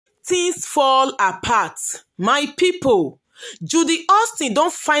things fall apart. My people, Judy Austin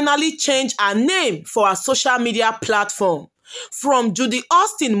don finally change her name for her social media platform from Judy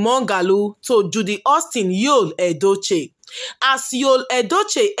Austin Mongalu to Judy Austin Yul Edochie. As Yul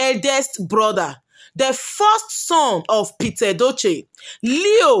Edochie eldest brother, the first son of Peter Edochie,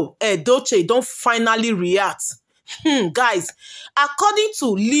 Leo Edochie don finally react. Guys, according to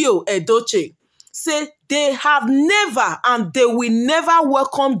Leo Edochie, say they have never and they will never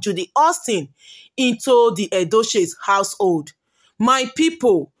welcome Judy Austin into the Edochie's household. My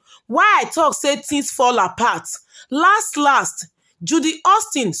people, why I talk say things fall apart? Last, Judy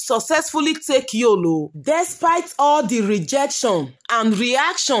Austin successfully take Yul despite all the rejection and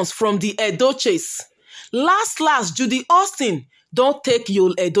reactions from the Edochies. Last, Judy Austin don take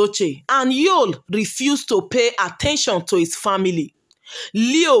Yul Edochie and Yul refused to pay attention to his family.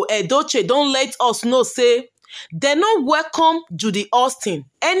 Leo Edochie don let us know say they no welcome Judy Austin.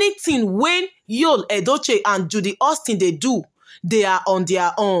 Anything when Yul Edochie and Judy Austin they do, they are on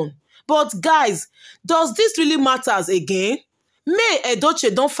their own. But guys, does this really matters again? May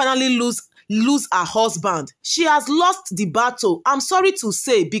Edochie don finally lose her husband. She has lost the battle. I'm sorry to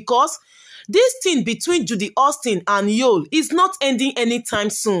say, because this thing between Judy Austin and Yul is not ending anytime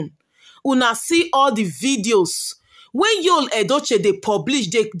soon. Una see all the videos. When Yul Edochie they publish,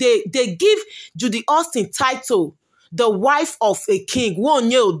 they give Judy Austin title, the wife of a king,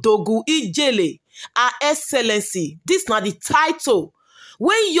 Wonye Odogu Ijele, Her Excellency. This na the title.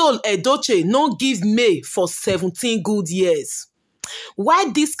 When Yul Edochie no give May for 17 good years.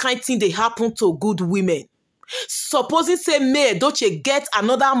 Why this kind thing they happen to good women? Supposing say May Edochie get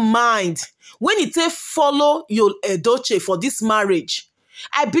another mind when it say follow Yul Edochie for this marriage.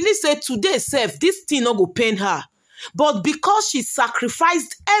 I believe say today self this thing no go pain her. But because she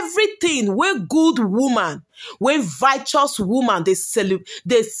sacrificed everything when good woman, when righteous woman,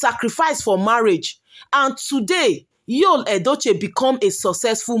 they sacrifice for marriage. And today, Yul Edochie become a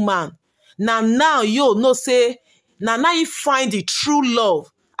successful man. Now Yul no say, now he find the true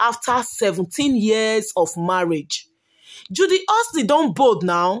love after 17 years of marriage. Judy Austin don bold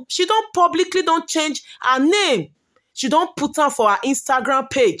now. She don publicly don change her name. She don put her for her Instagram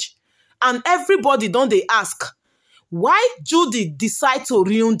page. And everybody don dey ask, why Judy decide to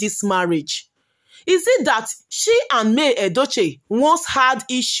ruin this marriage? Is it that she and May Edochie once had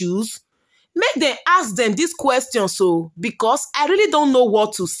issues? Make them ask them this question because I really don't know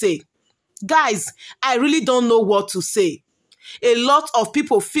what to say. Guys, I really don't know what to say. A lot of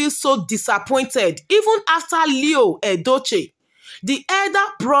people feel so disappointed even after Leo Edochie, the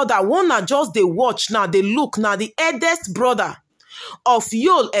elder brother, wanna just they watch now, they look now, the eldest brother of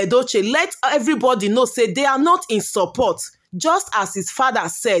Yul Edochie let everybody know say they are not in support, just as his father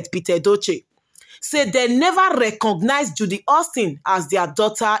said, Peter Edochie. Say they never recognize Judy Austin as their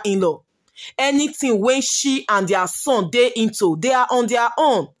daughter-in-law. Anything when she and their son they into, they are on their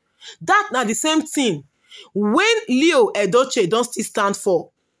own. That na the same thing when Leo Edochie don't still stand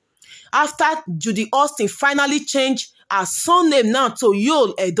for. After Judy Austin finally changed her son name now to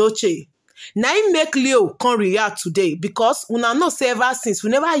Yul Edochie, now he make Leo come react today, because una know say ever since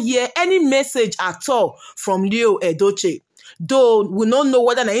we never hear any message at all from Leo Edochie. Though we don't know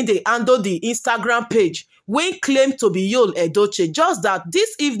whether they handle the Instagram page when claim to be Yul Edochie. Just that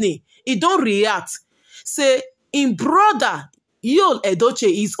this evening he don't react. Say in brother Yul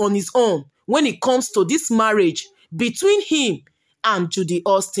Edochie is on his own when it comes to this marriage between him and Judy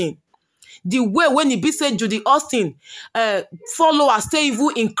Austin. The way when he be say Judy Austin followers stay even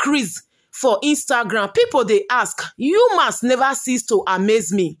increase for Instagram, people they ask, you must never cease to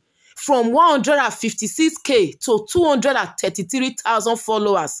amaze me. From 156k to 233,000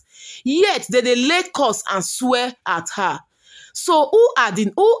 followers, yet they lay curse and swear at her. So who are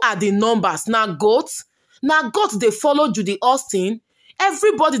the numbers? Now goats they follow Judy Austin.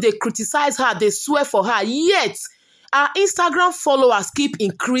 Everybody they criticize her, they swear for her, yet our Instagram followers keep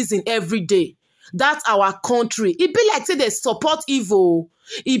increasing every day. That's our country. It be like say they support evil.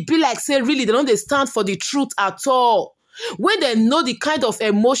 It be like say really they don't stand for the truth at all. When they know the kind of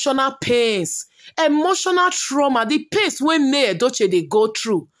emotional pains, emotional trauma, the pains when May Edochie they go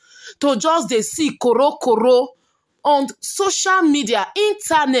through, to just they see koro on social media,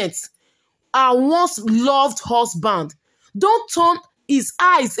 internet, our once loved husband don't turn his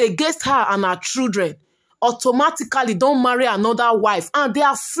eyes against her and her children, automatically don't marry another wife, and they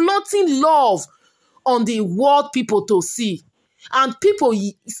are flaunting love on the world people to see. And people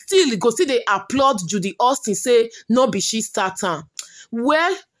still go see they applaud Judy Austin, say no be she starter.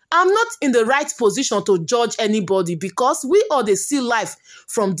 Well, I'm not in the right position to judge anybody, because we all they see life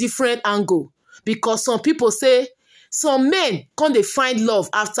from different angle. Because some people say Some men come dey find love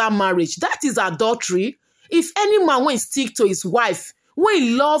after marriage. That is adultery. If any man wey stick to his wife,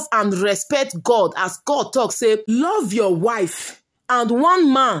 wey love and respect God, as God talk say, love your wife, and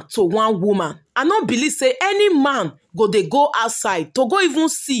one man to one woman. I no believe say any man go dey go outside to go even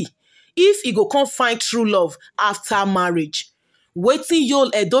see if he go come find true love after marriage. Wetin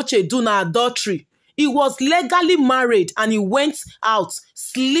Yul Edochie do na adultery. He was legally married and he went out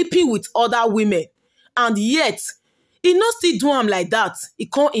sleeping with other women. And yet, he no still do am like that. He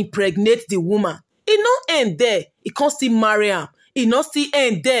can't impregnate the woman. He no end there. He can't still marry am. He no still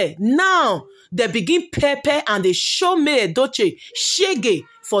end there. Now, they begin pepper and they show me Edochie shege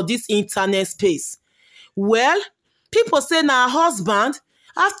for this internet space. Well, people say na her husband.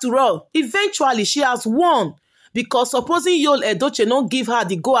 After all, eventually she has won. Because supposing Yul Edochie no give her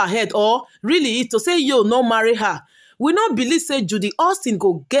the go-ahead, or really to say Yul no marry her, we no believe say Judy Austin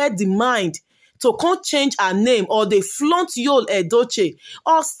go get the mind to come change her name, or they flaunt Yul Edochie,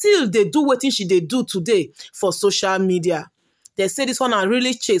 or still they do wetin she dey do today for social media. They say this one are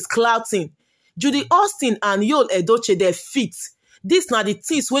really chase clouting. Judy Austin and Yul Edochie, they fit. This na the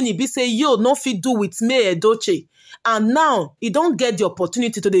things when e be say Yul no fit do with me Edochie. And now, he don't get the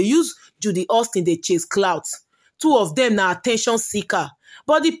opportunity to dey use Judy Austin dey chase clouts. Two of them na attention seeker.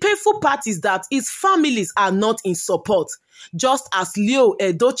 But the painful part is that his families are not in support. Just as Yul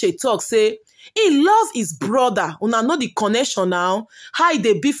Edochie talk say, he love his brother. Una know the connection now. How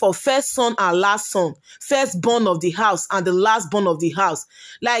they be for first son and last son. First born of the house and the last born of the house.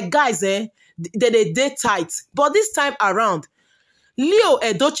 Like guys, they tight. But this time around, Yul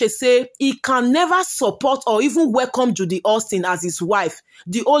Edochie say he can never support or even welcome Judy Austin as his wife,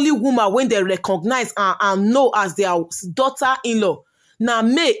 the only woman when they recognize and know as their daughter-in-law. Na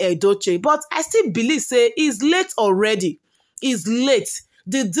May Edochie, but I still believe say it's late already. It's late.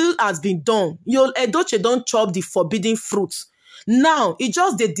 The deal has been done. Yul Edochie don't chop the forbidden fruit. Now, he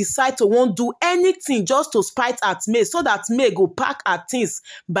just they decide to won't do anything just to spite at May, so that May go pack her things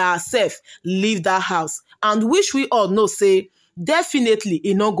by herself, leave that house. And which we all know say, definitely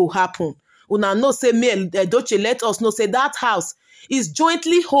it no go happen. Una know say May Edochie let us know say that house is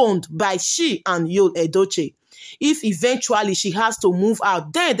jointly owned by she and Yul Edochie. If eventually she has to move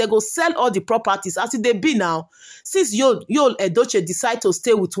out, then they go sell all the properties as they be now. Since Yul Edochie decide to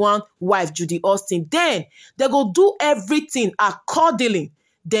stay with one wife, Judy Austin, then they go do everything accordingly.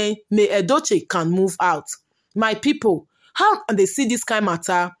 Then May Edochie can move out. My people, how they see this kind of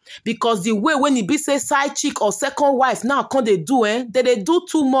matter? Because the way when it be say side chick or second wife now can they do they do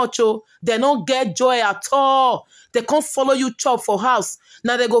too much. They don't get joy at all. They can't follow you chop for house.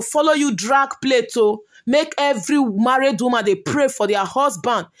 Now they go follow you drag plate. Make every married woman they pray for their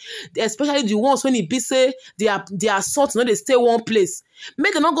husband, especially the ones when it be say their sons no they stay one place.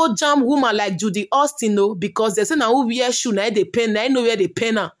 Make them not go jam woman like Judy Austin because they say now who wear shoe now they pen now know where they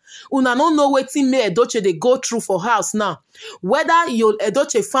pen her. Una no know wetin May Edochie they go through for house now. Whether Yul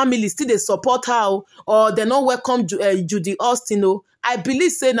Edochie family still they support her or they not welcome Judy Austin I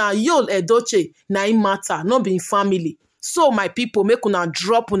believe say now Yul Edochie na im matter, not being family. So my people, make una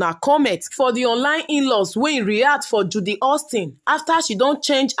drop una comment for the online in-laws wey react for Judy Austin after she don't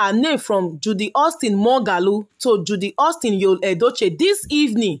change her name from Judy Austin Mongalu to Judy Austin Yul Edochie this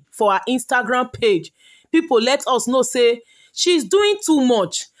evening for her Instagram page. People let us know say she's doing too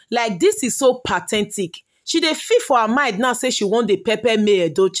much. Like this is so pathetic. She dey feel for her mind now say she want the pepper May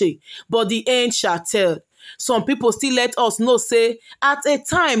Edochie, but the end shall tell. Some people still let us know say at a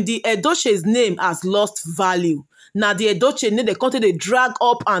time the Edochie's name has lost value. Now the Edochie name they continue to drag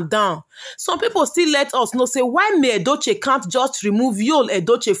up and down. Some people still let us know say why May Edochie can't just remove Yul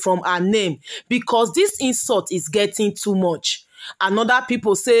Edochie from her name because this insult is getting too much. Another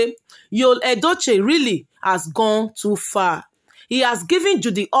people say Yul Edochie really has gone too far. He has given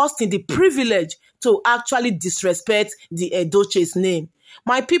Judy Austin the privilege to actually disrespect the Edochie's name.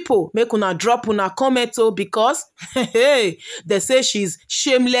 My people, make una drop una comment because hey, they say she's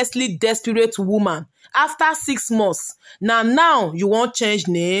shamelessly desperate woman. After 6 months, now you won't change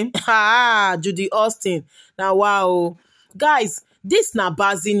name? Judy Austin. Now wow. Guys, this na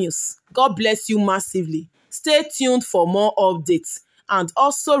Bazzy News. God bless you massively. Stay tuned for more updates. And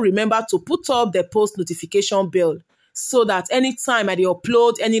also remember to put up the post notification bell so that anytime I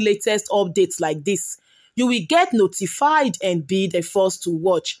upload any latest updates like this, you will get notified and be the first to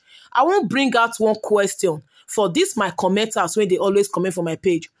watch. I won't bring out one question for this my commenters when they always comment for my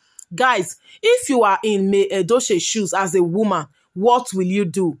page. Guys, if you are in May Edochie's shoes as a woman, what will you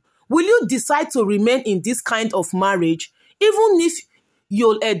do? Will you decide to remain in this kind of marriage? Even if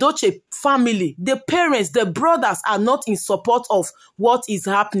your Edochie family, the parents, the brothers are not in support of what is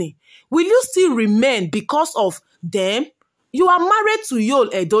happening, will you still remain because of Then, you are married to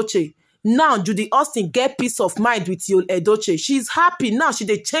Yul Edochie. Now, Judy Austin get peace of mind with Yul Edochie. She's happy. Now, she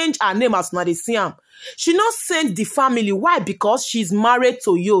dey change her name as una dey see am. She no send the family. Why? Because she's married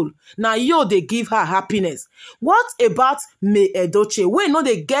to Yul. Now, Yul dey give her happiness. What about May Edochie? We no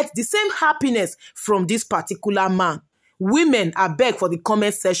dey get the same happiness from this particular man. Women, I beg for the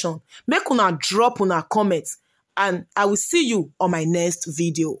comment section. Make una drop una comments. And I will see you on my next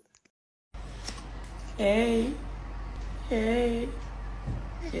video. Hey. Hey.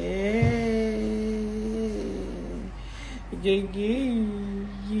 Hey. Gigi.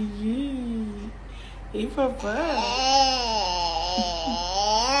 Hey, Papa.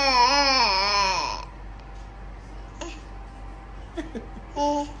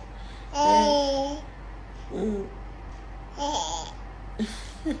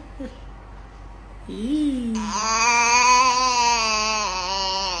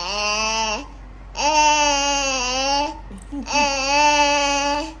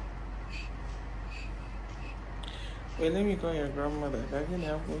 Wait, let me call your grandmother. I can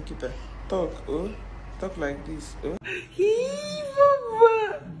help me get her. Talk, oh. Talk like this, oh.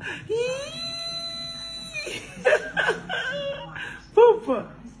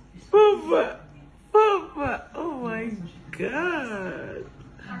 Papa. Papa. Papa. Oh my God.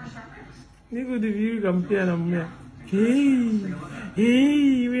 Nigga, the view come here and I'm hey.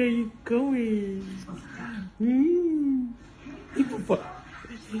 Hey, where are you going? Hey, Papa.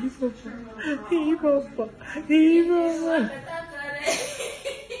 Hey, Papa. Hey, Papa. Hey, Papa.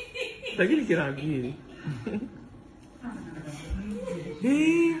 Lagi ni kira lagi.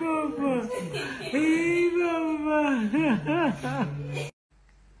 Hey, Papa. Hey, Papa.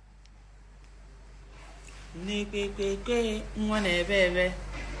 Ni kwe, mwane bebe.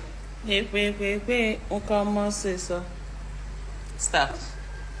 Ni kwe, ukama sisa. Stop.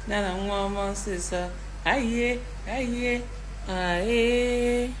 Nana ngoma sisa. Aye.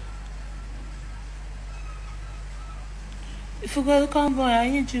 If you go to combo, I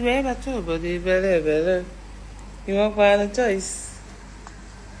need you ever too, but you better. You won't find a choice.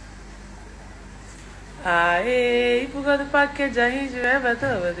 If you go to package, I need you ever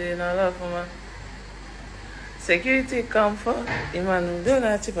too, but you know love for me. Security, comfort, Iman, don't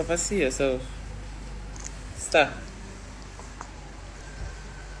let your papa see yourself. Stop.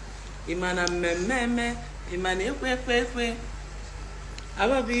 Iman, me. Iman, kwe.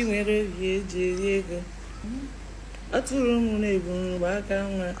 Aba bi nwere vie ego. Atụrụ m na-ebu aka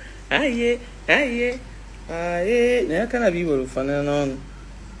nwa. Aye. Na aka na bi woro fana n'ọnụ.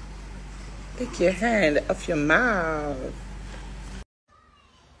 Take your hand off your mouth.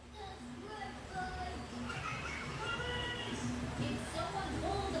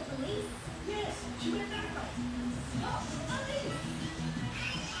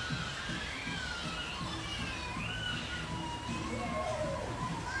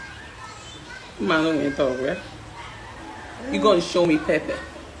 Man, don't even talk, right? You gonna show me Pepe?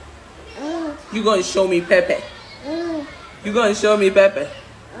 You gonna show me Pepe? You gonna show me Pepe?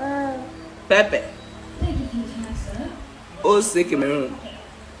 Pepe. Oh, sick in my room.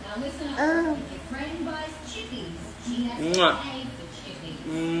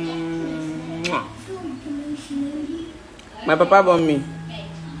 My papa bought me.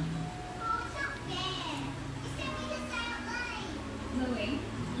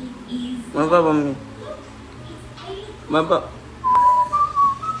 My papa me. My papa.